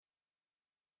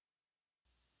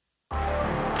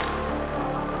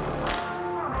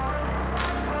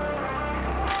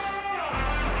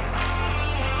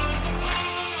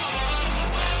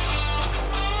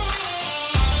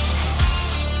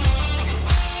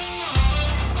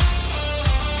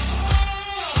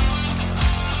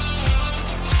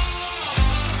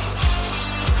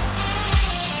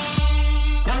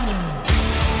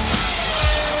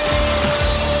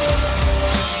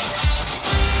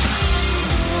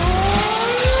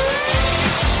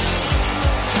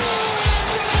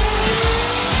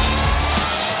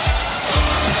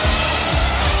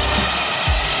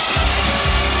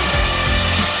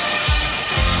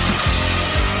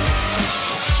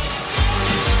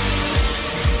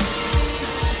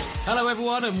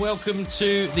everyone, and welcome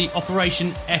to the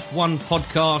Operation F1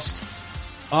 podcast.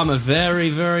 I'm a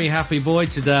very, very happy boy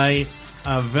today.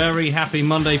 A very happy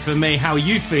Monday for me. How are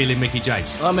you feeling, Mickey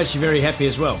James? I'm actually very happy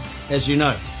as well, as you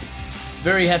know.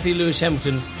 Very happy Lewis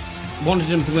Hamilton wanted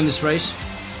him to win this race.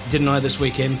 Didn't I this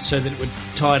weekend, so that it would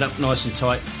tie it up nice and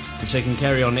tight, and so he can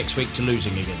carry on next week to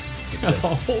losing again.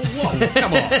 Whoa,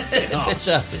 come on.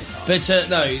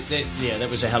 That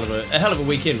was a hell of a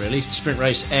weekend, really. Sprint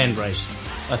race and race.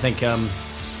 I think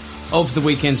of the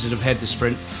weekends that have had the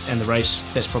sprint and the race,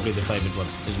 that's probably the favoured one,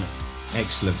 isn't it?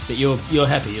 Excellent. But you're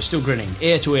happy. You're still grinning,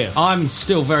 ear to ear. I'm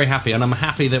still very happy, and I'm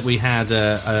happy that we had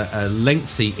a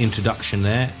lengthy introduction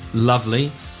there. Lovely.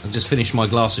 I've just finished my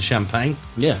glass of champagne.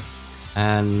 Yeah.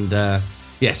 And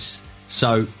yes,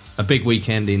 so a big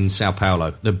weekend in Sao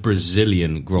Paulo, the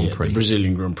Brazilian Grand Prix. The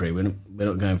Brazilian Grand Prix. We're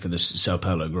not going for this Sao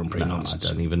Paulo Grand Prix nonsense.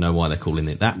 I don't even know why they're calling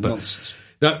it that. But nonsense.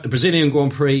 No, the Brazilian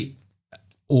Grand Prix,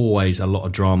 always a lot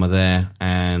of drama there,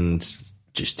 and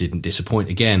just didn't disappoint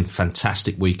again.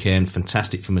 Fantastic weekend,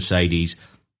 fantastic for Mercedes.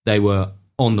 They were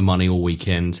on the money all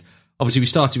weekend. Obviously, we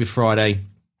started with Friday.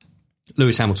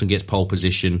 Lewis Hamilton gets pole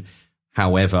position.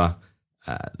 However,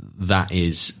 that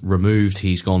is removed.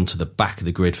 He's gone to the back of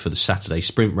the grid for the Saturday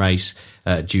sprint race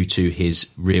due to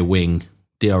his rear wing,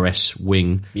 DRS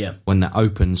wing. Yeah. When that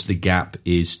opens, the gap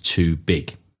is too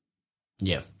big.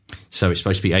 Yeah. So it's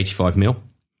supposed to be 85 mil.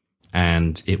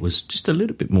 And it was just a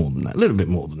little bit more than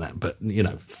that. But, you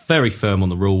know, very firm on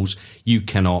the rules. You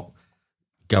cannot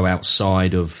go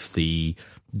outside of the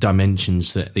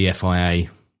dimensions that the FIA,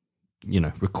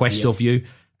 request of you.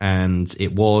 And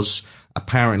it was,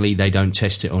 apparently they don't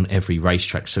test it on every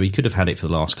racetrack. So he could have had it for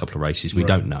the last couple of races. We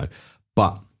don't know.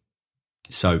 But,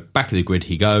 so back of the grid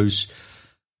he goes.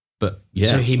 But, yeah.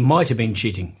 So he might have been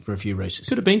cheating for a few races.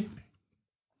 Could have been.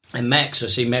 And Max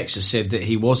has said that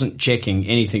he wasn't checking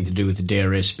anything to do with the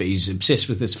DRS, but he's obsessed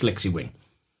with this flexi wing.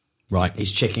 Right.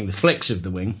 He's checking the flex of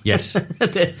the wing. Yes.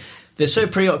 They're so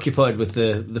preoccupied with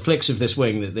the flex of this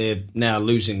wing that they're now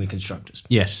losing the constructors.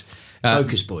 Yes.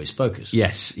 Focus, boys, focus.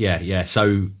 Yes, yeah.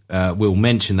 So we'll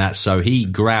mention that. So he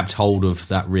grabbed hold of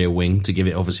that rear wing to give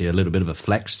it obviously a little bit of a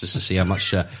flex just to see how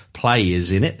much play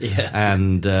is in it. Yeah.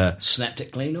 And snapped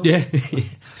it clean off. Yeah.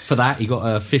 For that, he got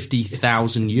a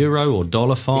 €50,000 or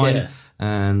dollar fine. Yeah.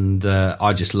 And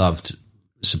I just loved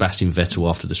Sebastian Vettel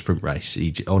after the sprint race.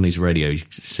 On his radio, he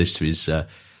says to his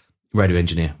radio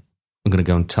engineer, "I'm going to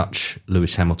go and touch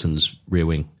Lewis Hamilton's rear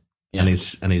wing." Yeah. And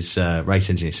his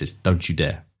race engineer says, "Don't you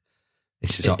dare." He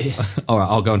says, "All right,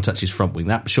 I'll go and touch his front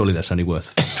wing. Surely that's only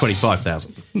worth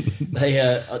 25,000."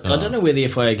 I don't know where the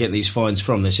FIA get these fines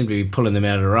from. They seem to be pulling them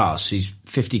out of their arse. He's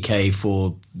 50k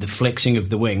for the flexing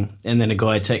of the wing, and then a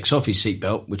guy takes off his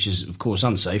seatbelt, which is of course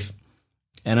unsafe,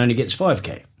 and only gets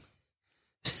 5k.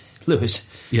 Lewis,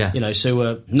 yeah,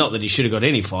 so not that he should have got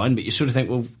any fine, but you sort of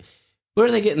think, well, where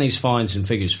are they getting these fines and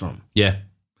figures from? Yeah,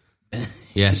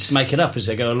 yes, just make it up as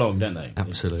they go along, don't they?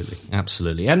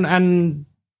 Absolutely, and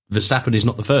Verstappen is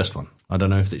not the first one. I don't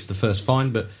know if it's the first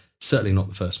fine, but certainly not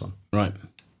the first one. Right.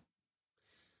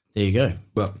 There you go.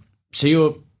 Well, so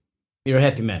you're a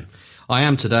happy man. I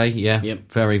am today, yeah. Yep.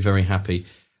 Very, very happy.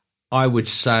 I would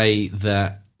say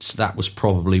that was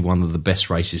probably one of the best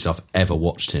races I've ever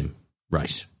watched him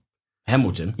race.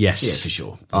 Hamilton? Yes. Yeah, for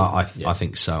sure. I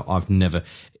think so. I've never...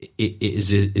 It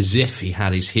is as if he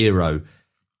had his hero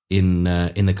in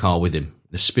the car with him.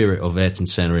 The spirit of Ayrton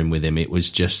Senna in with him. It was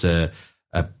just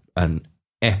an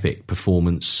epic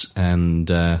performance, and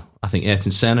I think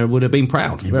Ayrton Senna would have been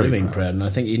proud. He would have been proud, and I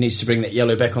think he needs to bring that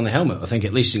yellow back on the helmet. I think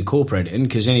at least incorporate it in,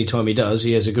 because any time he does,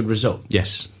 he has a good result.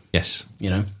 Yes.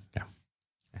 Yeah.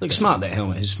 Looks smart, that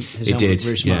helmet. His it helmet did.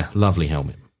 Very smart. Yeah, lovely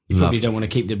helmet. You probably don't want to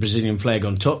keep the Brazilian flag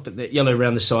on top, but the yellow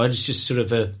around the side is just sort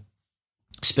of a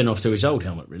spin-off to his old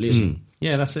helmet, really, isn't it?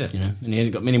 Yeah, that's it. And he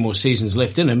hasn't got many more seasons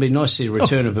left in him. It'd be nice to see a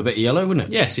return of a bit of yellow, wouldn't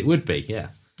it? Yes, it would be, yeah.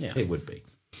 It would be.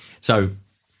 So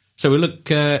we look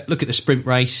at the sprint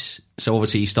race. So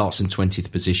obviously he starts in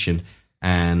 20th position,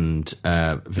 and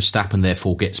Verstappen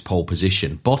therefore gets pole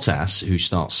position. Bottas, who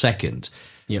starts second,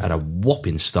 at a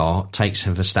whopping start, takes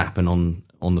Verstappen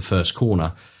on the first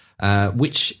corner,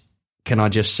 which, can I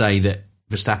just say that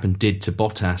Verstappen did to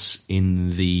Bottas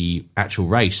in the actual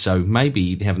race. So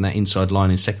maybe having that inside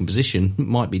line in second position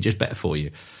might be just better for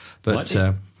you. But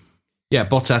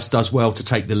Bottas does well to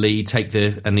take the lead,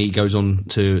 and he goes on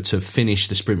to finish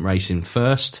the sprint race in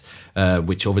first,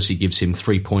 which obviously gives him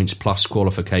 3 points plus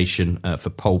qualification for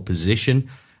pole position.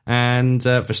 And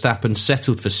Verstappen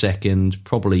settled for second,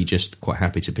 probably just quite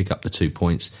happy to pick up the 2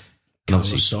 points.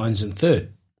 Carlos Sainz in third.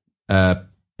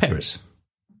 Perez.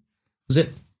 Was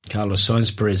it? Carlos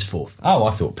Sainz, Perez fourth. Oh,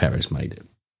 I thought Perez made it.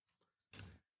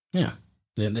 Yeah.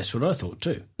 Yeah, that's what I thought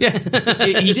too. Yeah,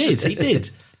 he did.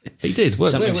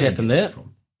 Something's happened there.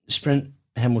 Sprint,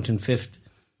 Hamilton 5th.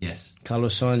 Yes.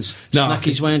 Carlos Sainz snuck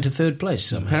his way into 3rd place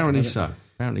somehow. Apparently so.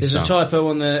 There's a typo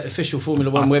on the official Formula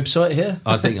One website here.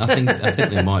 I think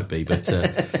there might be, but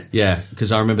yeah,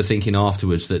 because I remember thinking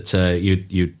afterwards that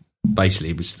you basically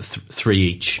it was 3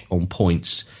 each on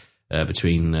points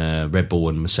between Red Bull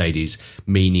and Mercedes,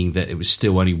 meaning that it was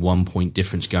still only 1 point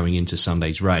difference going into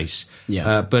Sunday's race.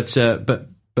 Yeah, but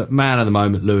man of the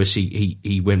moment, Lewis,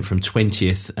 he went from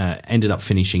 20th, ended up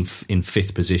finishing in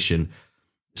 5th position.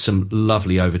 Some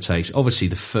lovely overtakes. Obviously,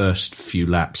 the first few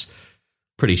laps,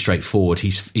 pretty straightforward.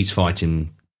 He's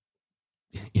fighting,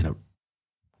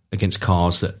 against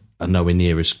cars that are nowhere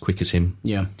near as quick as him.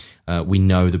 Yeah, we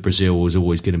know that Brazil was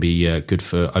always going to be good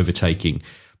for overtaking,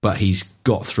 but he's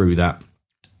got through that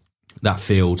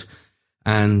field,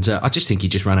 and I just think he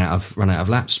just ran out of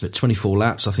laps. But 24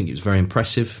 laps, I think it was very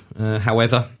impressive.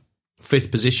 However,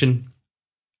 5th position.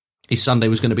 His Sunday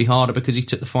was going to be harder because he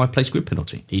took the 5-place grid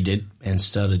penalty. He did, and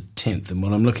started 10th. And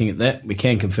when I'm looking at that, we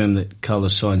can confirm that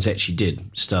Carlos Sainz actually did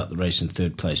start the race in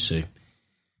 3rd place. So,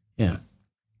 yeah,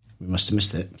 we must have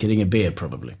missed that. Getting a beer,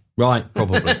 probably. Right,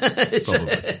 probably.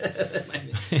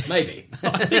 Maybe.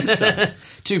 I think so.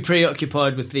 Too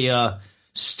preoccupied with the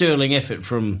sterling effort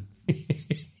from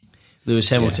Lewis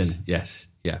Hamilton. Yes,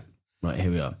 yeah. Right,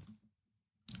 here we are.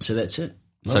 So that's it.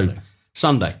 Lovely. So,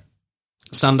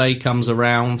 Sunday comes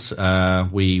around.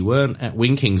 We weren't at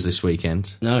Wing Kings this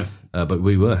weekend. No. But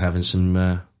we were having some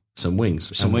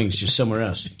wings. Some wings, just somewhere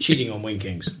else. Cheating on Wing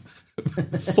Kings.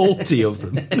 40 of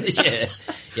them.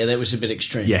 Yeah, that was a bit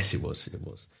extreme. Yes, it was.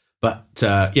 But,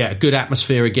 yeah, good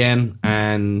atmosphere again.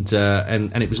 And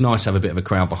it was nice to have a bit of a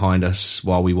crowd behind us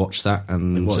while we watched that.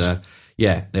 And, it was.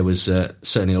 Yeah, there was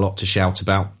certainly a lot to shout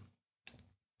about.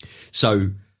 So...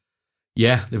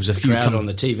 Yeah, there was a few crowd on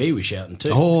the TV was shouting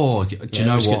too. Oh, do you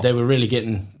know what? Good. They were really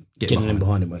getting in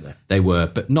behind him, weren't they? They were,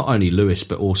 but not only Lewis,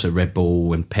 but also Red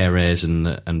Bull and Perez and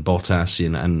Bottas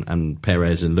and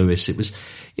Perez and Lewis. It was,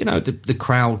 the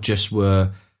crowd just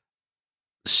were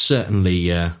certainly,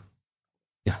 they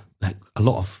got a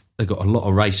lot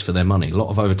of race for their money, a lot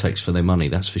of overtakes for their money.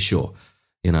 That's for sure.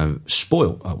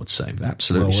 Spoilt, I would say,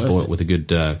 absolutely spoilt with a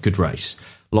good race.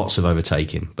 Lots of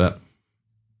overtaking, but.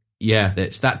 Yeah,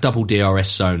 it's that double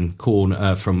DRS zone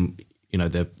corner from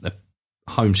the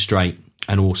home straight,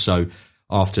 and also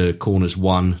after corners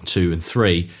 1, 2, and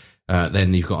 3,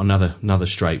 then you've got another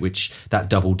straight. Which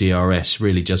that double DRS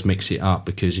really does mix it up,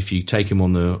 because if you take them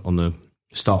on the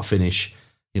start finish,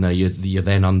 you're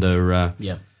then under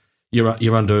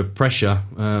you're under pressure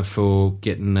for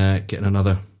getting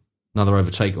another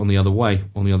overtake on the other way,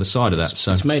 on the other side of that.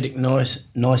 So it's made it nice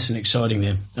and exciting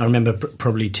there. I remember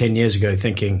probably 10 years ago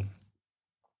thinking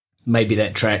maybe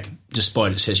that track,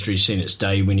 despite its history, seen its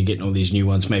day when you're getting all these new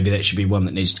ones, maybe that should be one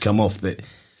that needs to come off, but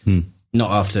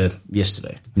not after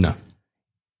yesterday. No,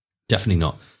 definitely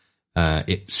not.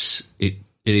 It's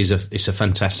a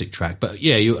fantastic track. But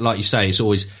yeah, like you say,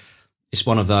 it's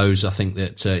one of those, I think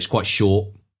that it's quite short.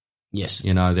 Yes.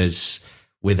 There's...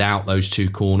 Without those two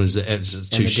corners,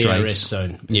 two straights. DRS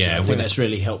zone. Yeah, I think that's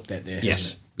really helped that there.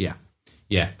 Yes, yeah.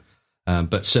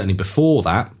 But certainly before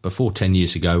 10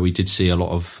 years ago, we did see a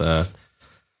lot of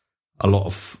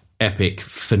epic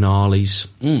finales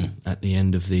at the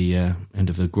end of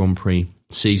the Grand Prix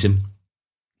season.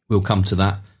 We'll come to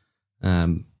that.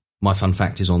 My fun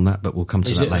fact is on that, but we'll come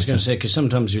to that later. I was going to say, because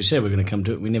sometimes we say we're going to come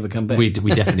to it, we never come back. We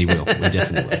definitely will. We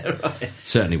definitely will. Right.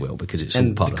 Certainly will, because it's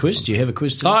all part of the quiz. Do you have a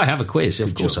quiz today? I have a quiz.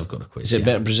 Of course, I've got a quiz. Is it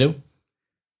about Brazil?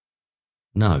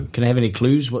 No. Can I have any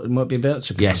clues what it might be about?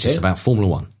 So yes, it's about Formula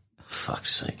One. Fuck's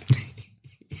sake.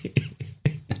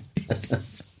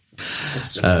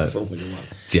 Formula One.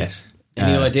 Yes.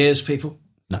 Any ideas, people?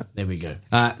 No. There we go.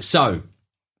 So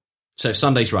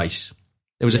Sunday's race.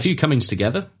 There was a few comings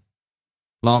together.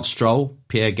 Lance Stroll,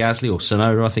 Pierre Gasly, or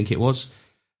Tsunoda, I think it was.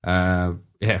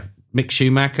 Mick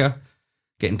Schumacher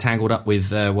getting tangled up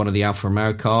with one of the Alfa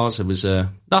Romeo cars. It was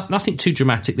nothing too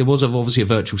dramatic. There was obviously a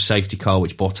virtual safety car,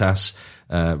 which Bottas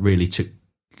really took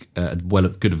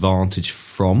good advantage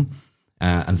from,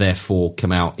 and therefore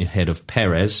come out ahead of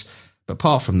Perez. But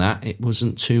apart from that, it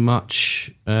wasn't too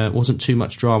much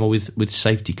drama with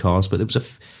safety cars. But there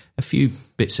was a few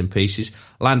bits and pieces.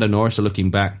 Lando Norris,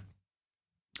 looking back,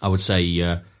 I would say,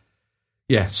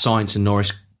 Sainz and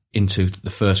Norris into the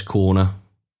first corner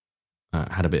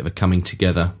had a bit of a coming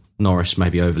together. Norris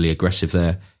maybe overly aggressive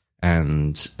there,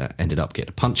 and ended up getting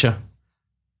a puncher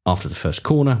after the first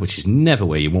corner, which is never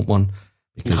where you want one,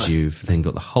 because you've then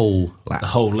got the whole lap. The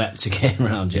whole lap to get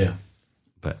around, yeah.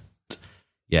 But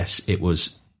yes, it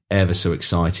was ever so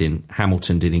exciting.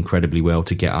 Hamilton did incredibly well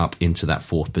to get up into that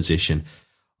 4th position.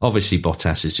 Obviously,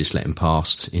 Bottas is just letting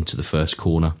past into the first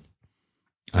corner.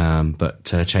 But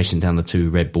chasing down the 2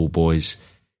 Red Bull boys,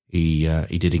 he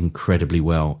did incredibly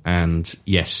well. And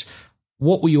yes,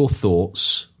 what were your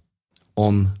thoughts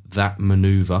on that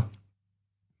manoeuvre?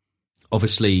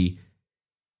 Obviously,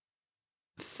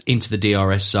 into the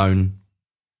DRS zone,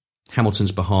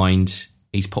 Hamilton's behind,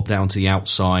 he's popped down to the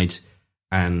outside,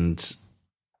 and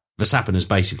Verstappen has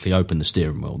basically opened the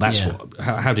steering wheel. That's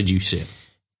how did you see it?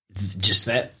 Just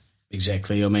that,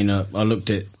 exactly. I mean, I looked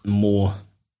at more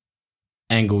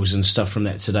angles and stuff from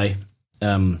that today,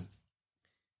 and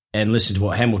listened to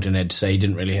what Hamilton had to say. He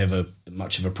didn't really have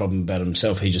much of a problem about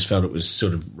himself. He just felt it was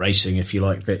sort of racing, if you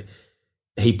like. But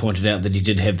he pointed out that he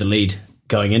did have the lead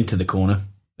going into the corner,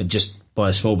 just by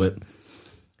a small bit.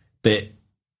 But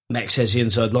Max has the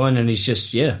inside line, and he's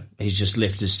just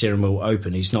left his steering wheel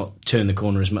open. He's not turned the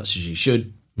corner as much as he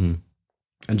should, and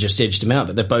just edged him out.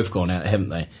 But they've both gone out, haven't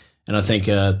they? And I think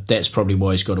that's probably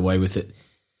why he's got away with it.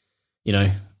 You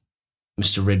know,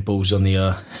 Mr. Red Bull's on the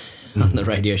on the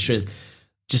radio show.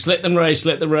 Just let them race,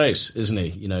 isn't he?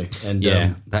 You know, and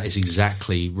that is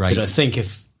exactly right. But I think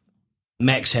if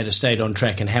Max had stayed on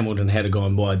track and Hamilton had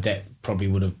gone wide, that probably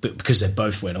would have, because they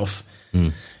both went off.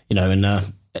 You know, and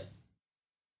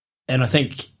I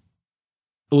think,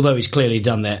 although he's clearly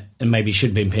done that and maybe should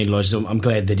have been penalised, I'm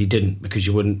glad that he didn't, because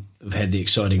you wouldn't have had the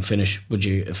exciting finish, would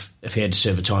you? If he had to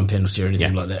serve a time penalty or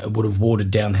anything like that, it would have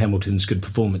watered down Hamilton's good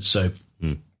performance. So,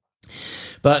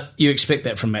 but you expect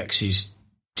that from Max. He's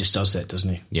just does that,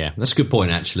 doesn't he? Yeah, that's a good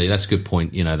point, actually. That's a good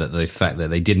point, you know, that the fact that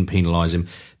they didn't penalise him,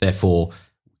 therefore,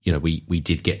 you know, we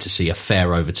did get to see a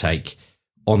fair overtake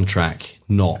on track,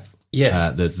 not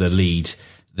the lead.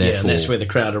 Therefore, and that's where the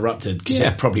crowd erupted, because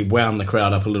that probably wound the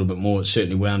crowd up a little bit more. It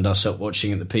certainly wound us up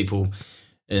watching it, the people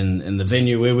in the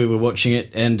venue where we were watching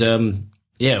it. And,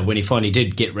 when he finally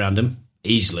did get round him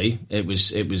easily, it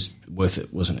was worth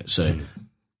it, wasn't it? So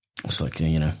it's like,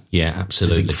 you know. Yeah,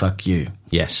 absolutely. Big fuck you.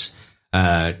 Yes.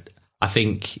 I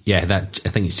think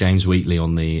it's James Wheatley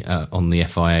on the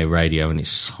FIA radio, and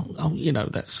it's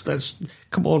that's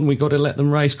come on, we got to let them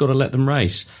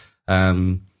race,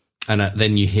 and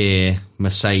then you hear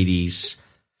Mercedes,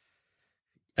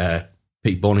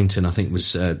 Pete Bonington, I think,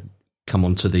 was come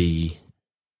onto the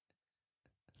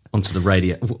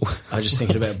radio. I was just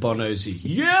thinking about Bono's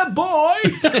 "Yeah, boy."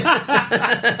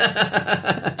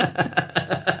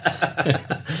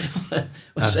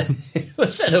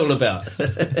 What's that all about?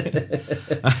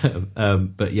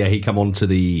 But yeah, he come onto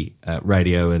the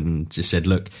radio and just said,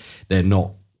 look, they're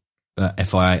not,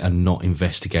 FIA are not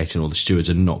investigating, or the stewards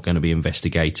are not going to be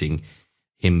investigating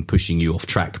him pushing you off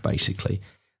track, basically.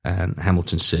 And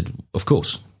Hamilton said, of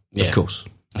course.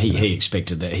 He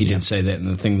expected that. He did say that in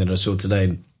the thing that I saw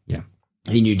today. Yeah.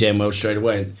 He knew damn well straight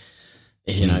away.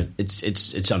 You know,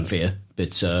 it's unfair,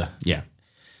 but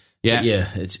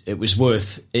it was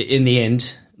worth. In the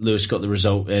end, Lewis got the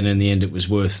result, and in the end, it was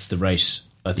worth the race,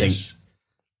 I think. Yes.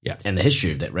 Yeah, and the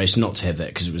history of that race not to have that,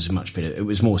 because it was much better. It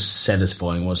was more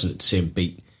satisfying, wasn't it, to see him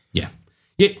beat? Yeah,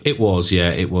 it was.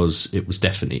 Yeah, it was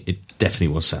definitely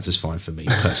was satisfying for me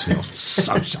personally. I was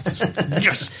so satisfied.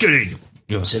 Just kidding.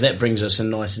 So that brings us in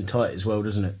nice and tight as well,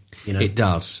 doesn't it? You know, it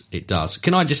does.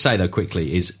 Can I just say though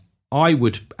quickly, is I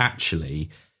would actually,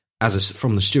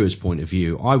 from the steward's point of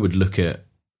view, I would look at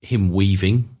him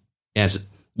weaving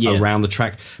around the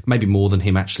track, maybe more than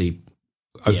him actually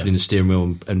opening the steering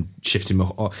wheel and shifting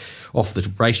off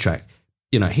the racetrack.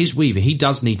 You know, his weaving, he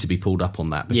does need to be pulled up on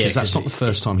that, because that's not the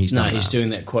first time he's done that. No, he's doing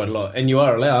that quite a lot. And you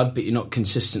are allowed, but you're not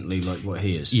consistently like what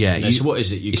he is. Yeah. You know, so what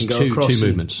is it? You can go across two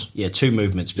movements. Yeah, 2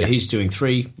 movements, but he's doing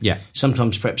 3. Yeah.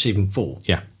 Sometimes perhaps even 4.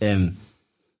 Yeah.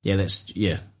 It's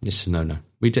a no-no.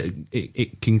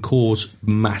 It can cause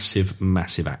massive,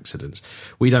 massive accidents.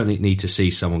 We don't need to see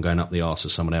someone going up the arse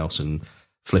of someone else and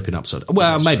flipping upside.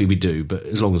 Well, maybe we do, but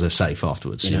as long as they're safe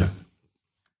afterwards, you know.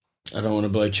 I don't want to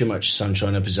blow too much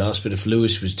sunshine up his ass, but if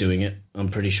Lewis was doing it, I'm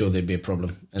pretty sure there'd be a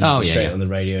problem. And on the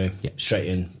radio, straight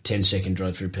in, 10-second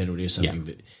drive-through penalty or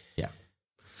something. Yeah.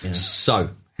 But, So,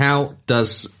 how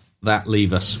does that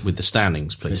leave us with the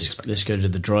standings, please? Let's go to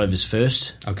the drivers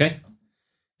first. Okay.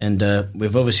 And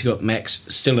we've obviously got Max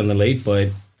still in the lead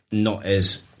by not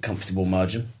as comfortable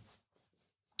margin.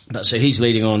 But so he's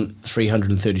leading on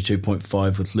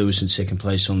 332.5, with Lewis in second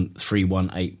place on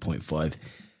 318.5.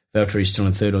 Valtteri's still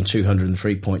in third on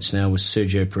 203 points now, with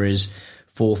Sergio Perez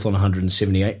fourth on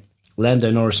 178.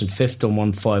 Lando Norris in fifth on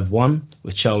 151,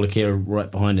 with Charles Leclerc right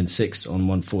behind in sixth on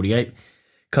 148.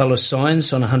 Carlos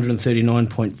Sainz on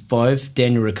 139.5.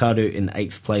 Daniel Ricciardo in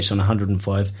eighth place on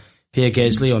 105. Pierre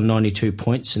Gasly on 92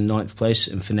 points in 9th place,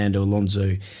 and Fernando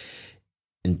Alonso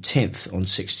in 10th on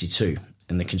 62.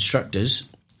 And the constructors,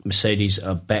 Mercedes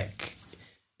are back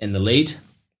in the lead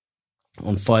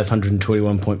on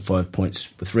 521.5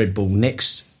 points, with Red Bull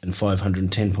next and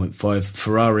 510.5.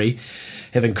 Ferrari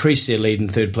have increased their lead in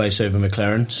 3rd place over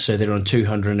McLaren, so they're on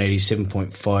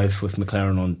 287.5 with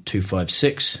McLaren on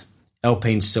 256.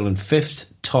 Alpine still in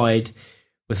 5th, tied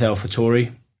with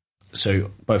AlphaTauri,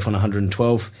 so both on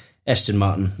 112. Aston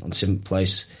Martin on 7th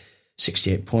place,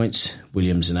 68 points.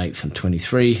 Williams in 8th and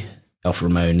 23. Alfa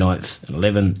Romeo 9th and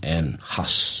 11. And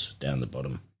Haas down the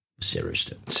bottom. 0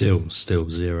 still. Still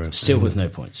 0. Still with no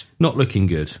points. Not looking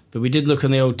good. But we did look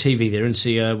on the old TV there and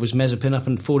see, was Mazepin up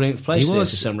in 14th place He there was.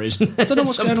 for some reason? I don't know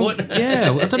what's going on.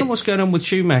 Yeah, I don't know what's going on with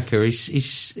Schumacher.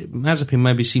 Mazepin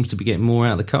maybe seems to be getting more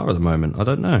out of the car at the moment. I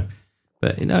don't know.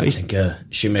 But, I think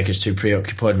Schumacher's too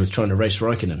preoccupied with trying to race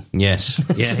Raikkonen. Yes.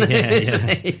 Yeah.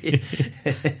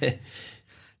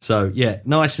 So,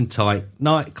 nice and tight.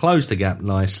 Closed the gap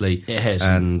nicely. It has.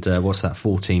 And what's that,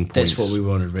 14 points? That's what we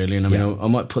wanted, really. And I mean, I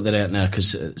might put that out now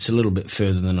because it's a little bit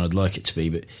further than I'd like it to be.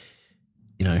 But,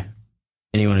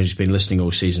 anyone who's been listening all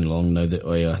season long know that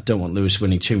I don't want Lewis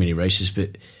winning too many races.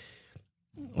 But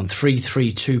on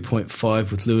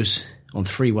 332.5 with Lewis, on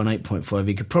 318.5,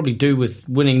 he could probably do with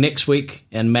winning next week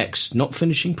and Max not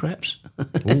finishing, perhaps.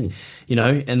 And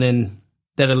then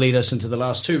that'll lead us into the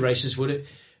last 2 races, would it?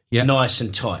 Yeah. Nice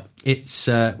and tight. It's,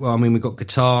 we've got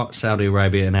Qatar, Saudi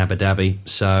Arabia and Abu Dhabi,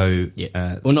 so...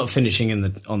 We're not finishing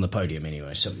on the podium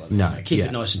anyway, something like that. No. Keep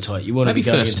it nice and tight. You want to be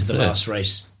going into the last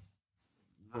race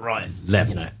right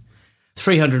level.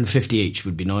 350 each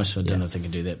would be nice. I don't know if they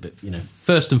can do that, but,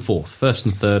 First and fourth, first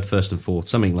and third, first and fourth,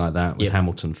 something like that with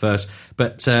Hamilton first.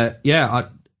 But,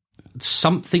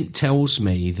 something tells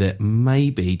me that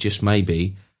maybe, just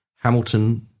maybe,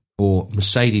 Hamilton or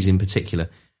Mercedes in particular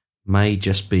may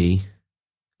just be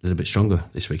a little bit stronger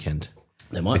this weekend.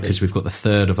 They might because we've got the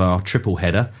third of our triple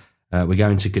header. We're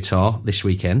going to Qatar this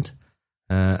weekend.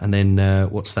 And then,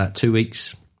 what's that, 2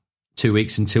 weeks? 2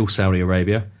 weeks until Saudi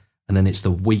Arabia. And then it's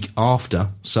the week after.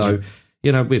 So,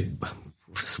 we're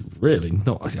really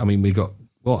not... I mean, we've got,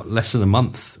 less than a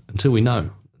month until we know.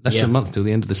 Less than a month till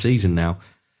the end of the season now.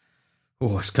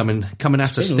 Oh, it's coming at us thick and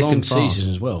fast. It's been a long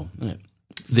season as well, isn't it?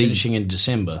 Finishing in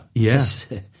December. Yeah,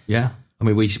 yeah. I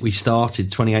mean, we started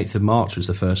 28th of March was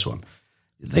the first one.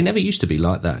 They never used to be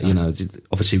like that. No.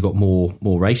 Obviously we've got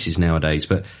more races nowadays,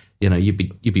 but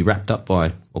you'd be wrapped up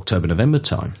by October, November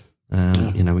time.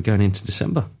 We're going into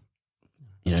December.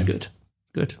 Good.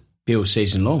 Be all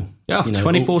season long. Yeah,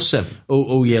 24/7.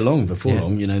 All year long. Before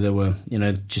long, there were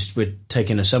we're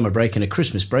taking a summer break and a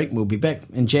Christmas break. We'll be back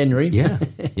in January. Yeah.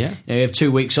 We have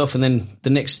 2 weeks off, and then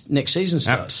the next season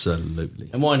starts.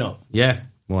 Absolutely. And why not? Yeah,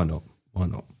 why not?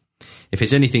 If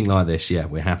it's anything like this,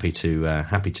 we're happy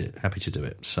to do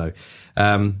it. So,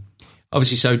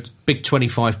 obviously, big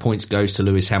 25 points goes to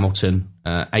Lewis Hamilton,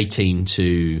 18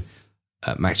 to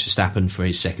Max Verstappen for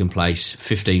his second place,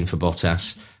 15 for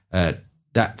Bottas.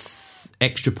 That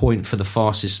extra point for the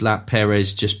fastest lap,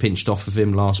 Perez just pinched off of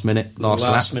him last minute.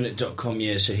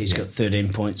 Lastminute.com, so he's got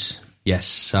 13 points. Yes,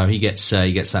 so he gets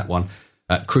that one.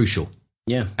 Crucial.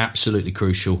 Yeah. Absolutely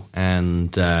crucial.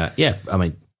 And,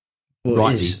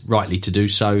 rightly to do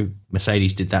so.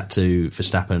 Mercedes did that to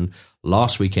Verstappen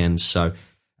last weekend, so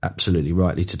absolutely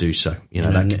rightly to do so.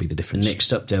 That could be the difference.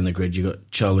 Next up down the grid, you've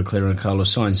got Charles Leclerc and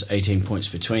Carlos Sainz, 18 points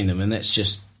between them, and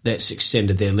that's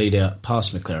extended their lead out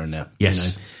past McLaren now.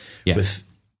 Yes. With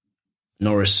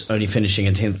Norris only finishing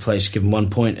in 10th place, given 1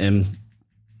 point, and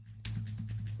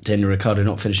Daniel Ricciardo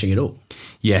not finishing at all.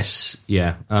 Yes,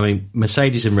 yeah. I mean,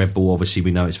 Mercedes and Red Bull, obviously,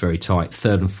 we know it's very tight.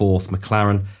 Third and fourth,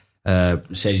 McLaren.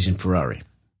 Mercedes and Ferrari.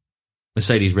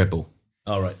 Mercedes, Red Bull.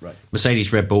 Oh, right.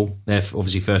 Mercedes, Red Bull. They're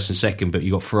obviously first and second, but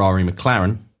you got Ferrari,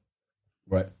 McLaren.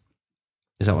 Right.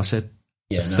 Is that what I said?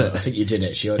 Yeah, no, I think you did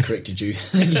actually. I corrected you. I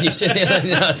think you said that.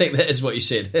 No, I think that is what you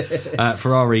said.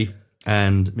 Ferrari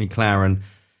and McLaren.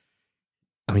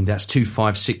 I mean, that's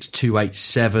 256,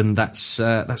 287. That's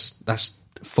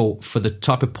for the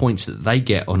type of points that they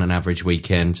get on an average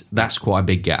weekend. That's quite a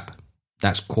big gap.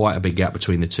 That's quite a big gap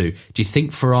between the two. Do you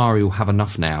think Ferrari will have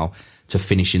enough now to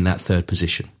finish in that third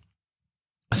position?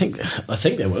 I think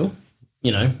they will.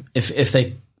 If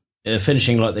they are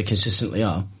finishing like they consistently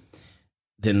are,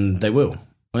 then they will,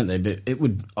 won't they? But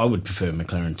I would prefer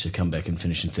McLaren to come back and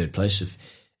finish in third place.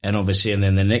 And obviously, and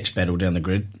then the next battle down the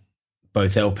grid,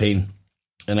 both Alpine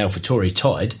and AlphaTauri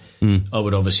tied. I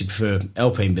would obviously prefer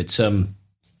Alpine, but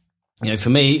for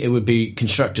me, it would be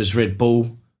constructors Red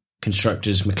Bull,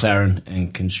 constructors McLaren,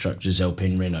 and constructors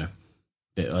Alpine Renault.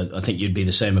 But I think you'd be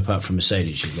the same apart from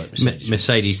Mercedes. You'd like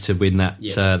Mercedes to win that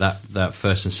that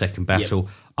first and second battle. Yep.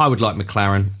 I would like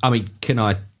McLaren. I mean, can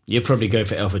I? You'd probably go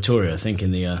for AlphaTauri, I think,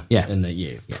 in the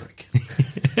prick.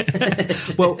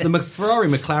 Well, the Ferrari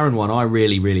McLaren one, I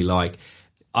really, really like.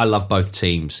 I love both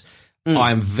teams.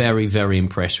 I am very, very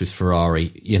impressed with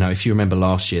Ferrari. You know, if you remember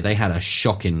last year, they had a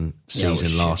shocking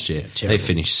season last year. They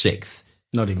finished 6th.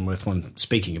 Not even worth one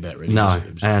speaking about, really. No,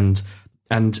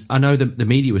 and I know the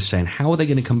media was saying, how are they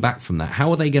going to come back from that?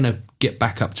 How are they going to get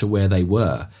back up to where they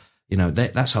were? You know,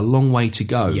 that's a long way to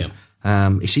go. Yeah.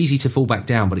 It's easy to fall back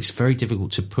down, but it's very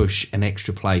difficult to push an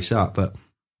extra place up. But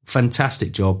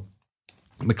fantastic job.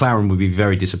 McLaren would be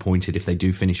very disappointed if they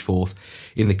do finish 4th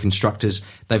in the Constructors.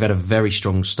 They've had a very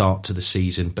strong start to the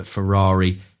season, but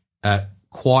Ferrari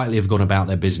quietly have gone about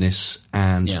their business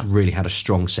and really had a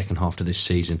strong second half to this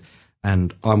season.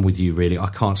 And I'm with you, really. I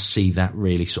can't see that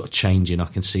really sort of changing. I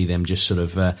can see them just sort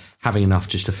of having enough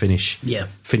just to finish that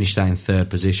in 3rd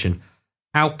position.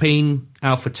 Alpine,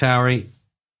 AlphaTauri,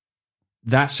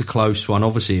 that's a close one.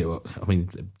 Obviously, I mean,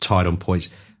 tied on points.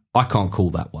 I can't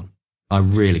call that one. I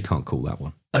really can't call that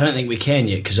one. I don't think we can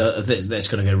yet because that's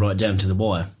going to go right down to the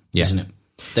wire, isn't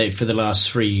it? For the last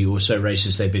 3 or so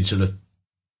races, they've been sort of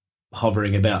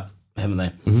hovering about, haven't they?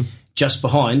 Mm-hmm. Just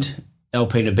behind,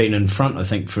 Alpine have been in front, I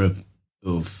think,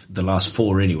 of the last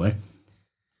 4 anyway.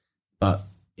 But,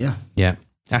 yeah.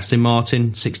 Aston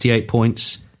Martin, 68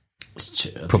 points.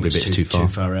 Probably a bit too far. Too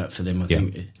far out for them, I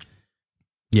think.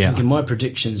 I think in my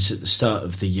predictions at the start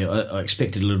of the year, I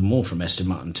expected a little more from Aston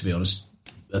Martin, to be honest.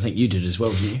 I think you did as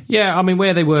well, didn't you? Yeah, I mean,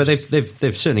 where they were, they've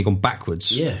certainly gone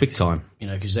backwards, big time. You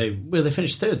know, because they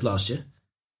finished 3rd last year.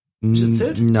 Was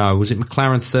it 3rd? No, was it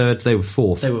McLaren 3rd? They were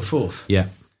 4th. They were 4th. Yeah.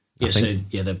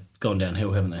 They've gone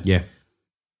downhill, haven't they? Yeah.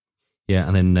 Yeah,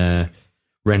 and then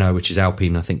Renault, which is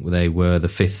Alpine, I think they were the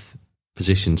 5th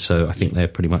position, so I think they're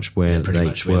pretty much where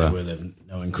they were. They've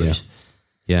no increase.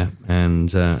 Yeah,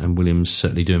 and Williams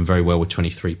certainly doing very well with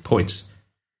 23 points.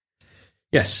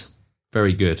 Yes,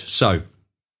 very good. So,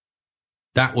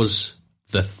 that was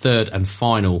the 3rd and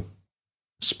final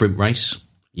sprint race.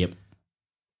 Yep.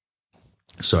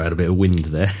 Sorry, I had a bit of wind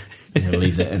there. I'm going to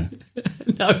leave that in.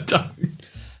 No,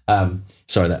 don't.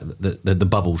 Sorry, the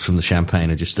bubbles from the champagne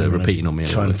are just repeating on me.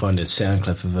 Trying to find a sound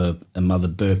clip of a mother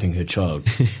burping her child.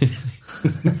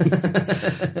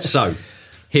 So,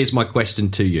 here's my question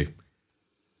to you.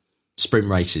 Sprint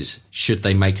races, should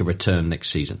they make a return next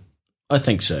season? I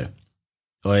think so.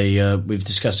 We've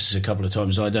discussed this a couple of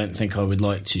times. I don't think I would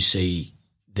like to see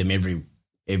them every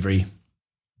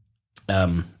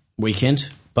weekend,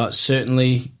 but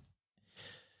certainly,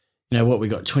 you know what, we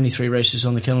got 23 races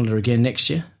on the calendar again next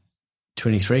year.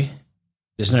 23.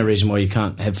 There's no reason why you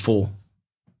can't have 4.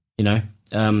 You know,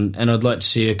 and I'd like to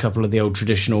see a couple of the old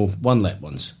traditional 1-lap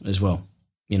ones as well.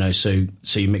 You know, so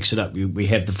you mix it up. We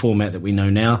have the format that we know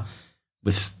now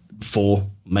with 4,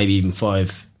 maybe even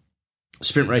 5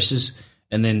 sprint races.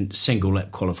 And then single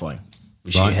lap qualifying,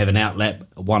 which you have an out lap,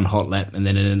 a 1 hot lap, and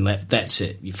then an in lap. That's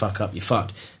it. You fuck up, you're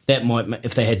fucked. That might,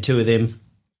 if they had 2 of them,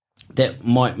 that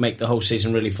might make the whole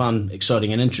season really fun,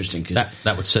 exciting, and interesting. Cause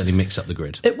that would certainly mix up the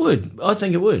grid. It would. I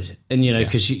think it would. And, you know,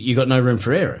 because you got no room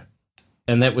for error.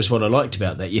 And that was what I liked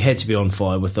about that. You had to be on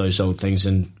fire with those old things,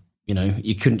 and, you know,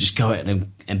 you couldn't just go out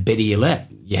and better your lap.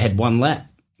 You had 1 lap.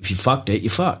 If you fucked it, you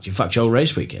fucked. You fucked your whole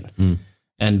race weekend.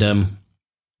 And,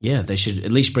 yeah, they should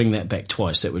at least bring that back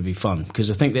twice. That would be fun,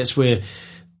 because I think that's where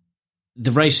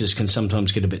the races can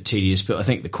sometimes get a bit tedious, but I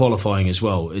think the qualifying as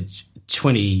well, it's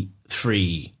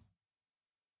 23,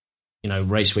 you know,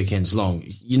 race weekends long.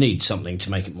 You need something to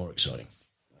make it more exciting,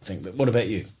 I think. But what about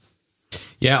you?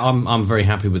 Yeah, I'm very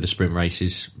happy with the sprint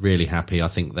races, really happy. I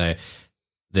think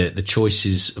the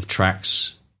choices of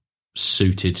tracks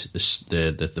suited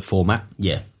the format.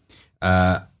 Yeah.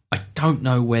 I don't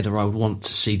know whether I would want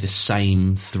to see the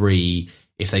same 3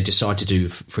 if they decide to do,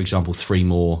 for example, 3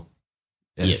 more,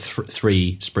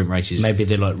 3 sprint races. Maybe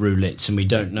they're like roulettes, and we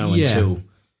don't know until.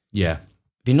 Yeah,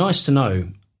 it'd be nice to know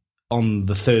on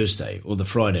the Thursday or the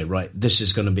Friday, right? This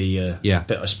is going to be.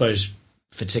 But I suppose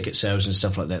for ticket sales and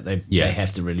stuff like that, they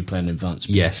have to really plan in advance.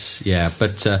 Yes,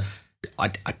 but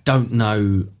I don't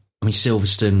know. I mean,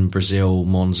 Silverstone, Brazil,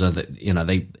 Monza. That, you know,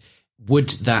 would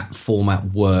that format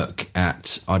work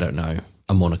at, I don't know,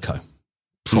 a Monaco?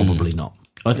 Probably not.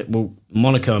 I think, well,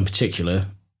 Monaco in particular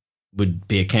would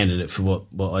be a candidate for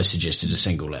what I suggested, a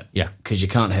single lap. Yeah. Because you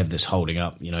can't have this holding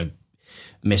up, you know,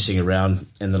 messing around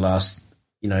in the last,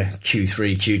 you know,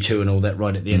 Q3, Q2 and all that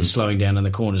right at the end, slowing down in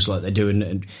the corners like they do.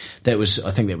 And that was,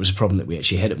 I think that was a problem that we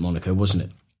actually had at Monaco, wasn't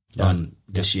it?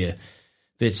 This year.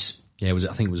 But I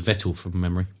think it was Vettel from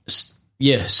memory.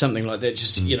 Yeah, something like that.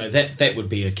 Just that would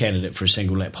be a candidate for a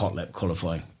single lap hot lap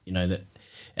qualifying. I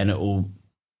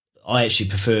actually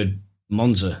preferred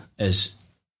Monza as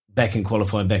back in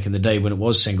qualifying back in the day when it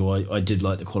was single. I did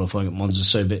like the qualifying at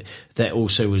Monza, but that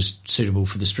also was suitable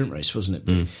for the sprint race, wasn't it?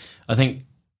 But I think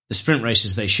the sprint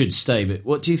races, they should stay. But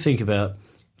what do you think about?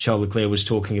 Charles Leclerc was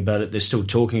talking about it. They're still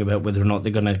talking about whether or not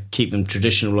they're going to keep them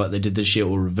traditional like they did this year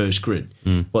or reverse grid.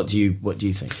 What do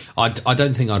you think? I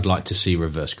don't think I'd like to see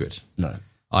reverse grid. No.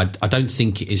 I don't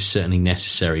think it is certainly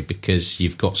necessary because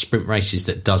you've got sprint races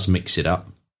that does mix it up.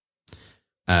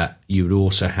 You would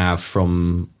also have,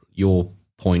 from your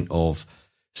point of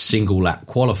single lap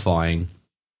qualifying,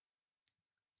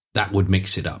 that would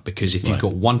mix it up because if you've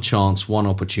got one chance, one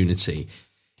opportunity,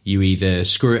 you either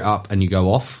screw it up and you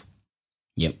go off.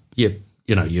 Yep. You're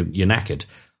knackered.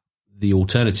 The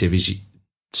alternative is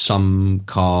some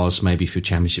cars, maybe for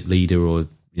championship leader or,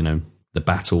 the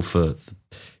battle for,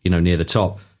 near the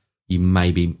top, you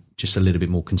may be just a little bit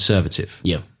more conservative.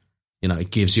 Yeah.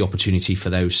 It gives the opportunity for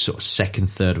those sort of second,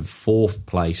 third and fourth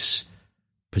place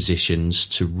positions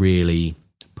to really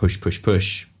push.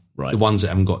 Right. The ones that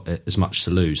haven't got as much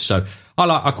to lose. So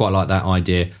I quite like that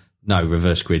idea. No,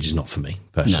 reverse grid is not for me,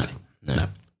 personally.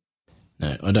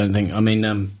 No, I don't think. I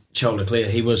mean, Charles Leclerc,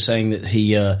 he was saying that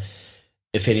he,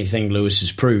 if anything, Lewis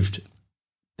has proved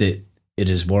that it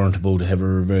is warrantable to have a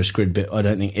reverse grid, but I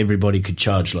don't think everybody could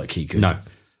charge like he could. No,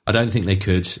 I don't think they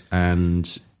could, and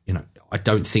I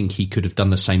don't think he could have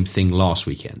done the same thing last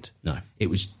weekend. No, it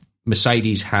was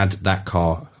Mercedes had that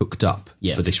car hooked up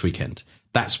for this weekend.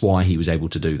 That's why he was able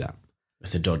to do that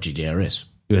with a dodgy DRS.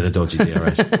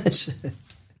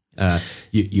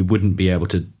 You wouldn't be able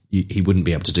to. He wouldn't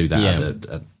be able to do that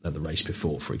at the race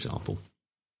before, for example.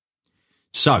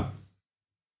 So,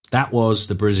 that was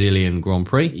the Brazilian Grand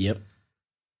Prix. Yep.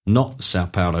 Not the Sao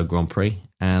Paulo Grand Prix,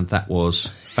 and that was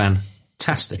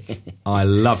fantastic. I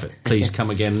love it. Please come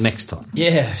again next time.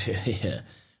 Yeah.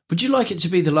 Would you like it to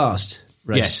be the last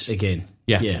race again?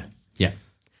 Yeah.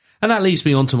 And that leads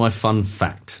me on to my fun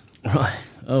fact. Right.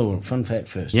 Oh, fun fact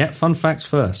first. Yeah, fun facts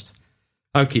first.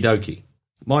 Okie dokie.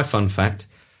 My fun fact...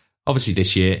 Obviously,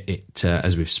 this year, it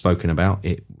as we've spoken about,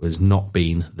 it was not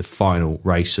been the final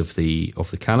race of the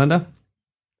calendar,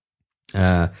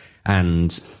 and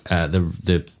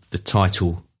the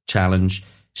title challenge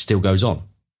still goes on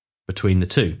between the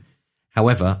two.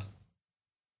 However,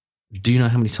 do you know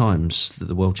how many times that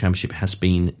the World Championship has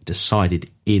been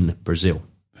decided in Brazil?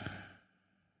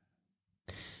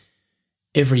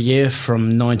 Every year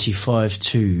from 95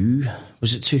 to,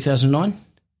 was it 2009?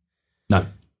 No.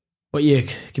 What year?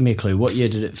 Give me a clue. What year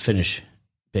did it finish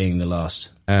being the last?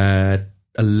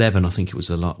 11, I think it was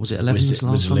the last. Was it 11 was the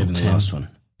last one? 11 the last one.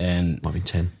 And might be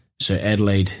 10. So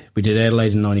Adelaide, we did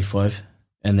Adelaide in 95,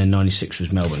 and then 96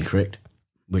 was Melbourne, correct?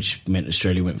 Which meant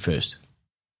Australia went first.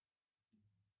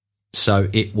 So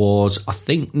it was, I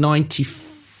think, 90,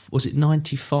 was it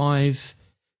 95?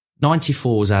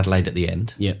 94 was Adelaide at the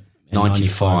end. Yep. And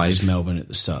 95 was Melbourne at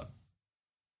the start.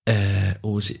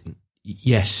 Or was it?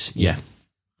 Yes, yeah.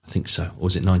 I think so. Or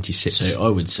was it 96? So I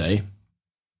would say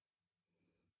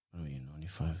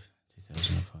 95,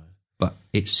 2005. But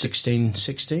it's 16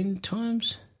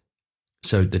 times?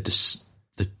 So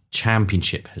the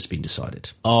championship has been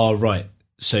decided. Oh, right.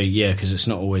 So, yeah, because it's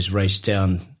not always raced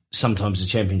down. Sometimes the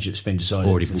championship's been decided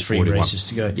already with 3 races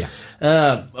to go. Yeah.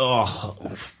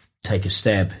 Take a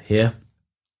stab here.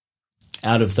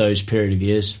 Out of those period of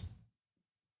years,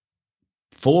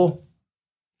 4?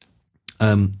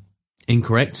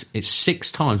 Incorrect. It's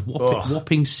 6 times.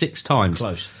 Whopping 6 times.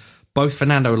 Close. Both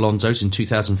Fernando Alonso's in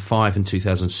 2005 and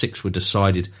 2006 were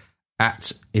decided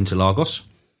at Interlagos.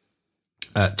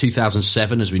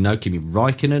 2007, as we know, Kimi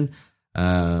Räikkönen.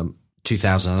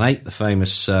 2008, the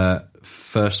famous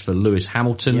first for Lewis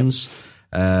Hamilton's,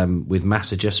 with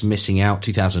Massa just missing out.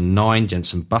 2009,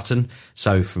 Jenson Button.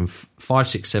 So from 5,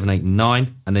 6, 7, 8,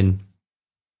 9. And then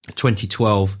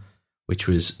 2012, which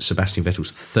was Sebastian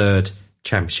Vettel's third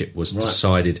championship, was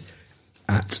decided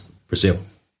at Brazil.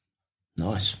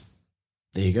 Nice.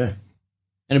 There you go. And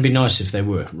it'd be nice if they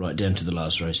were right down to the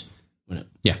last race, wouldn't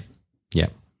it? Yeah.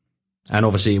 And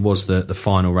obviously it was the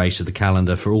final race of the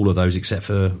calendar for all of those except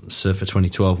for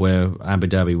 2012 where Abu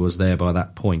Dhabi was there by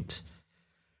that point.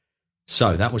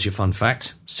 So that was your fun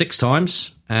fact. 6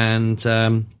 times. And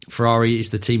Ferrari is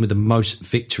the team with the most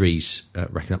victories,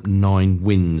 racking up 9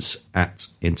 wins at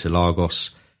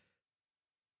Interlagos.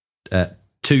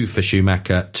 2 for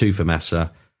Schumacher, 2 for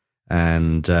Massa,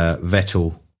 and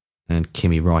Vettel and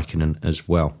Kimi Räikkönen as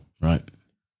well. Right.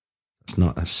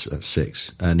 That's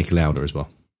 6. Niki Lauda as well.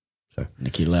 So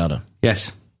Niki Lauda.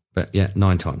 Yes. But yeah,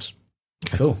 9 times.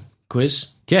 Okay. Cool. Quiz?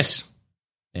 Yes.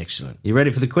 Excellent. You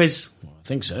ready for the quiz? Well, I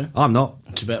think so. I'm not.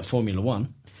 It's about Formula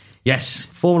One. Yes,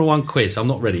 Formula One quiz. I'm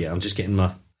not ready yet. I'm just getting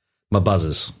my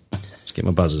buzzers. Just get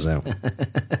my buzzers out.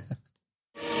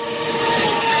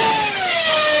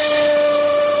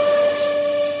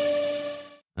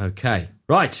 Okay.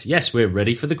 Right. Yes, we're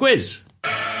ready for the quiz.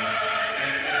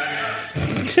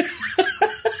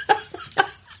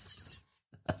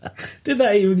 Did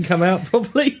that even come out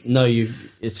properly? No, like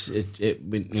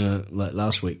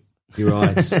last week. Your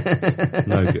eyes.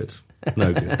 No good.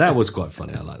 No good. That was quite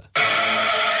funny. I like that.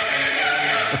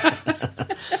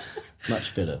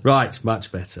 Much better. Right,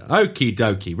 much better. Okie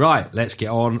dokie. Right, let's get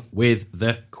on with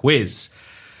the quiz.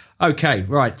 Okay,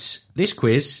 right. This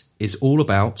quiz is all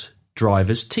about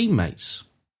drivers' teammates.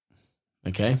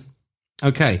 Okay.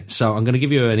 Okay, so I'm going to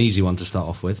give you an easy one to start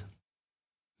off with,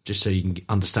 just so you can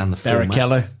understand the format.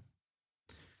 Barrichello.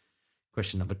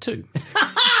 Question number 2.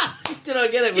 Did I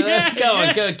get it without?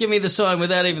 Yeah, go on, give me the sign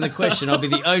without even the question. I'll be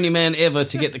the only man ever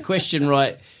to get the question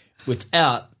right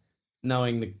without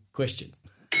knowing the question.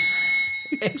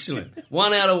 Excellent.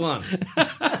 1 out of 1.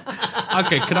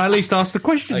 Okay, can I at least ask the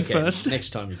question first?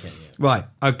 Next time you can, yeah. Right,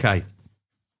 okay.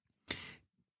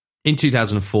 In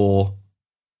 2004,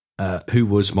 who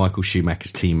was Michael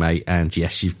Schumacher's teammate? And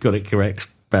yes, you've got it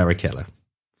correct, Barrichello.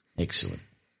 Excellent.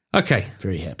 Okay.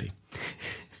 Very happy.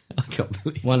 I can't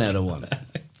believe 1 out of 1.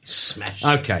 Smash.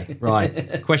 Okay,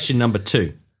 right. Question number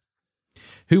 2.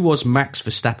 Who was Max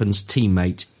Verstappen's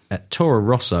teammate at Toro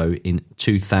Rosso in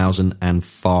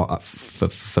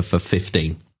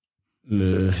 2015?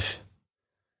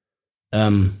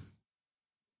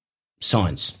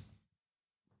 Sainz.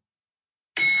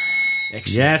 Excellent.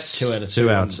 Yes, 2 out of 2. 2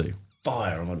 out of 2.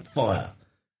 Fire, I'm on fire.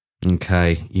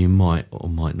 Okay, you might or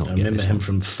might not I get remember this him one.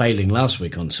 from failing last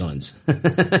week on Sainz.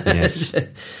 Yes.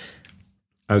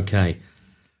 Okay.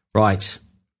 Right.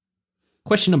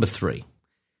 Question number 3.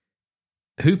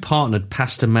 Who partnered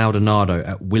Pastor Maldonado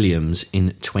at Williams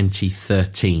in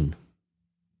 2013?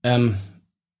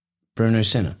 Bruno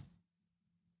Senna.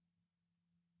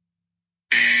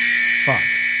 Fuck.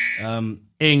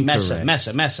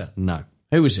 Incorrect. Massa. No.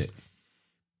 Who was it?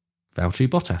 Valtteri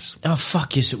Bottas. Oh,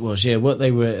 fuck, yes it was. Yeah, what,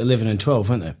 they were 11 and 12,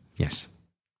 weren't they? Yes.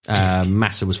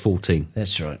 Massa was 14.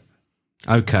 That's right.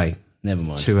 Okay. Never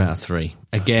mind. 2 out of 3.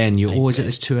 Again, you're always at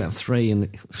this 2 out of 3.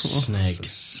 And Snagged.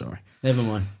 Sorry. Never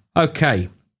mind. Okay.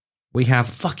 We have...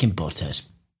 Fucking Bottas.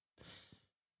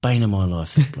 Bane of my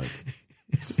life, that bloke.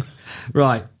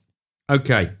 Right.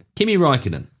 Okay. Kimi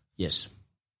Räikkönen. Yes.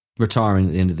 Retiring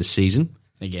at the end of the season.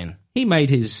 Again. He made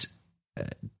his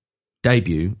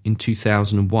debut in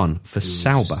 2001 for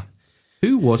Sauber.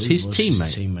 Who was his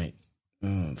teammate?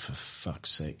 Oh, for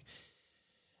fuck's sake.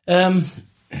 Was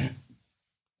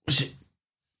it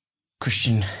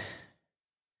Christian?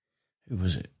 Who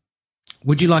was it?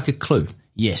 Would you like a clue?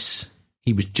 Yes.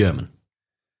 He was German.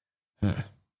 Huh.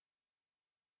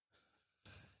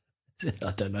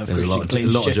 I don't know if There's a lot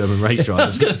of German race drivers. I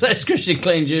was going to say, it's Christian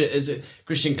Klein. Is it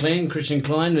Christian Klein? Christian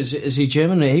Klein? Is he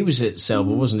German? He was at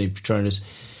Sauber, wasn't he? Petronas.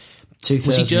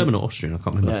 Was he German or Austrian? I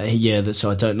can't remember. Yeah, that's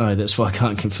I don't know. That's why I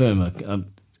can't confirm. I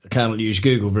can't use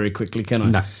Google very quickly,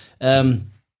 can I? No.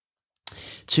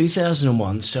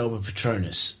 2001 Sauber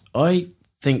Petronas. I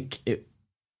think it.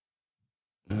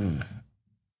 Who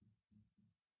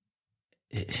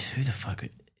the fuck?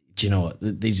 Do you know what?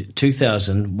 These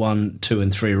 2001, 2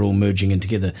 and 3 are all merging in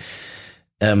together.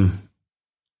 I'm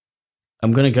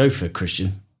going to go for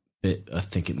Christian, but I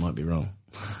think it might be wrong.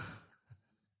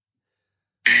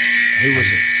 Who was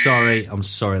it? I'm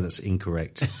sorry, that's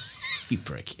incorrect. You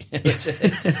prick.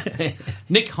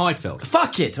 Nick Heidfeld.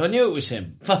 Fuck it, I knew it was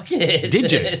him. Fuck it.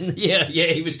 Did you? Yeah,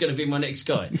 he was going to be my next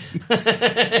guy.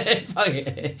 Fuck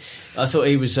it. I thought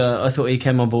he was. I thought he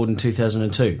came on board in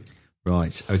 2002.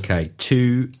 Right, okay.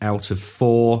 2 out of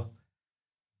 4.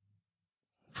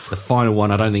 The final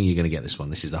one, I don't think you're going to get this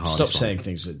one. This is the hardest one. Stop saying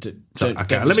things that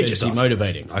okay, let me just ask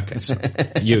demotivating. Okay, so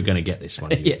you're going to get this one.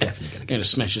 You're definitely going to get to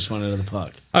smash this one out of the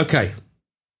park. Okay.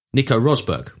 Nico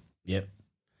Rosberg. Yep.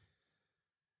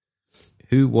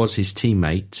 Who was his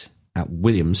teammate at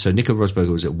Williams? So Nico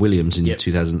Rosberg was at Williams in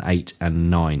 2008 and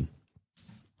 9.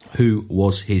 Who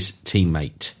was his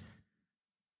teammate?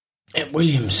 At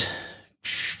Williams.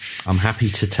 I'm happy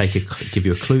to give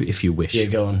you a clue if you wish. Yeah,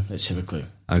 go on. Let's have a clue.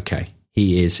 Okay.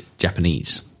 He is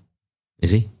Japanese. Is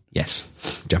he?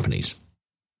 Yes. Japanese.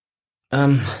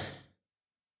 Wasn't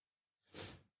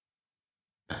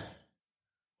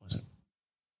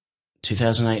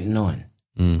 2008 and 9?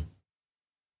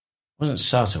 Wasn't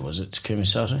Sato, was it? Takumi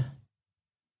Sato?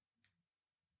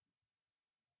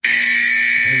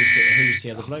 Who was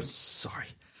the other bloke? Sorry.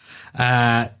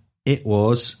 It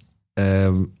was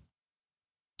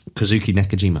Kazuki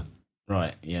Nakajima.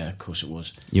 Right, yeah, of course it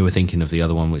was. You were thinking of the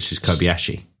other one, which is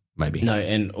Kobayashi, maybe. No,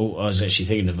 and I was actually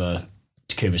thinking of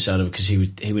Takuma Sato because he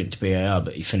went to BAR,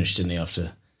 but he finished, didn't he,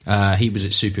 after... He was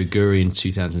at Super Guri in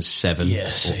 2007 or 8,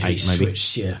 maybe.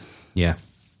 Switched, yeah.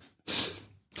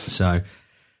 So...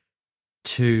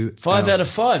 5 out of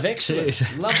 5,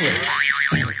 excellent, lovely,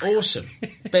 awesome,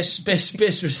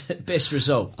 best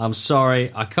result. I'm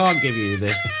sorry, I can't give you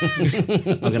the.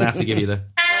 I'm going to have to give you the.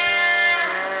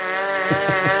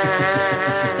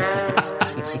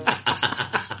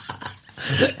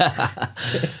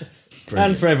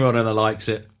 And for everyone that likes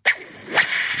it,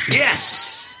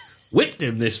 yes, whipped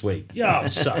him this week. Oh,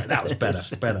 sorry, that was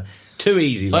better. Too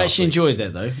easy. I actually enjoyed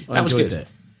that though. That was good. That.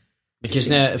 Because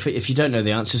now, if you don't know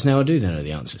the answers, now I do know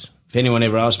the answers. If anyone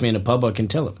ever asks me in a pub, I can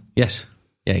tell them. Yes.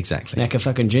 Yeah, exactly. Naka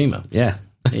fucking Jima. Yeah.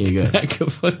 There you go. Naka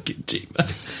fucking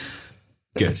Jima.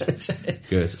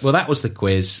 Good. Well, that was the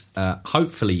quiz.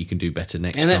 Hopefully you can do better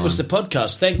next time. And that was the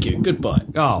podcast. Thank you. Goodbye.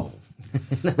 Oh.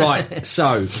 Right.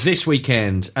 So, this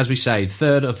weekend, as we say,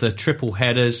 third of the triple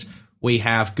headers, we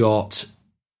have got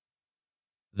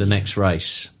the next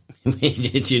race. Do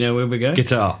you know where we go?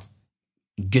 Guitar.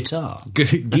 Guitar.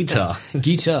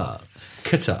 Qatar.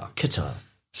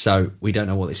 So we don't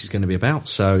know what this is going to be about.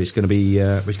 So it's going to be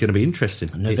interesting.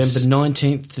 November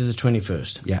 19th to the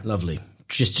 21st. Yeah, lovely.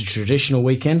 Just a traditional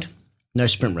weekend. No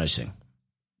sprint racing.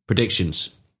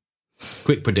 Predictions.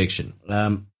 Quick prediction.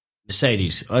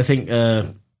 Mercedes. I think.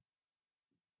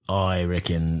 I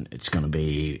reckon it's going to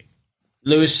be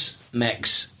Lewis,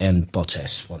 Max, and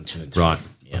Bottas. 1, 2, and 3. Right.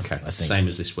 Yeah, okay. I think. Same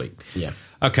as this week. Yeah.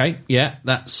 Okay. Yeah,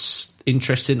 that's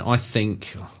interesting. I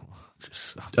think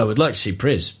I would like to see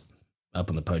Perez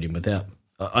up on the podium without.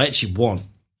 I actually want,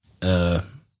 because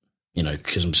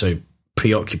I'm so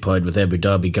preoccupied with Abu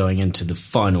Dhabi going into the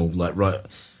final,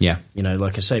 yeah.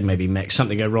 Like I say, maybe Max,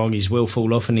 something go wrong, his wheel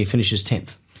fall off and he finishes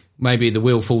 10th. Maybe the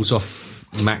wheel falls off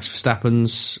Max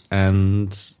Verstappen's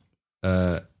and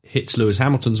hits Lewis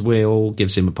Hamilton's wheel,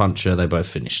 gives him a puncture, they both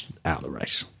finished out of the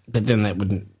race. But then that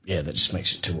wouldn't, that just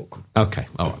makes it too awkward. Okay,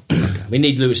 all right. Okay. We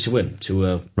need Lewis to win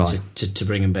to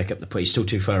bring him back up the point. He's still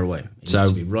too far away. He needs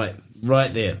to be right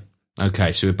there.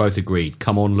 Okay, so we're both agreed.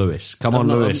 Come on, Lewis.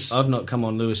 Lewis. I've not come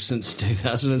on Lewis since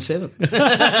 2007.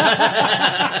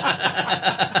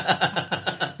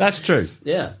 That's true.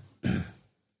 Yeah.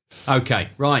 Okay,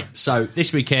 right. So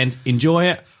this weekend, enjoy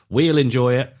it. We'll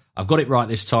enjoy it. I've got it right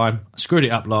this time. I screwed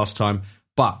it up last time.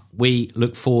 But we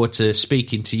look forward to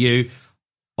speaking to you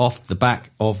off the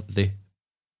back of the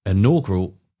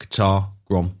inaugural Qatar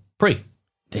Grand Prix.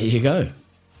 There you go.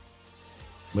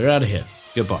 We're out of here.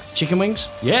 Goodbye. Chicken wings?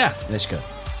 Yeah. Let's go.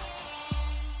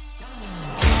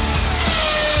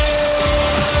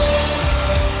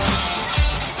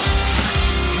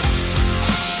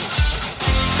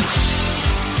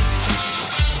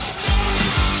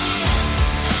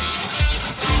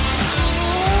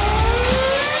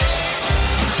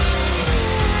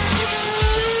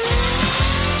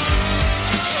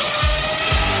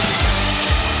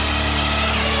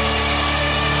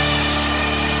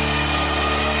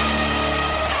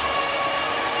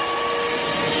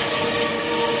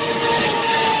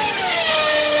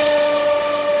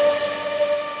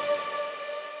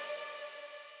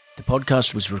 The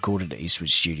podcast was recorded at Eastwood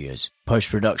Studios.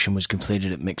 Post-production was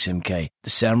completed at MixMK. The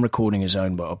sound recording is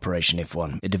owned by Operation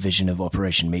F1, a division of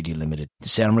Operation Media Limited. The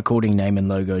sound recording name and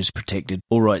logo is protected.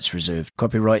 All rights reserved.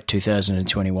 Copyright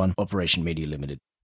 2021, Operation Media Limited.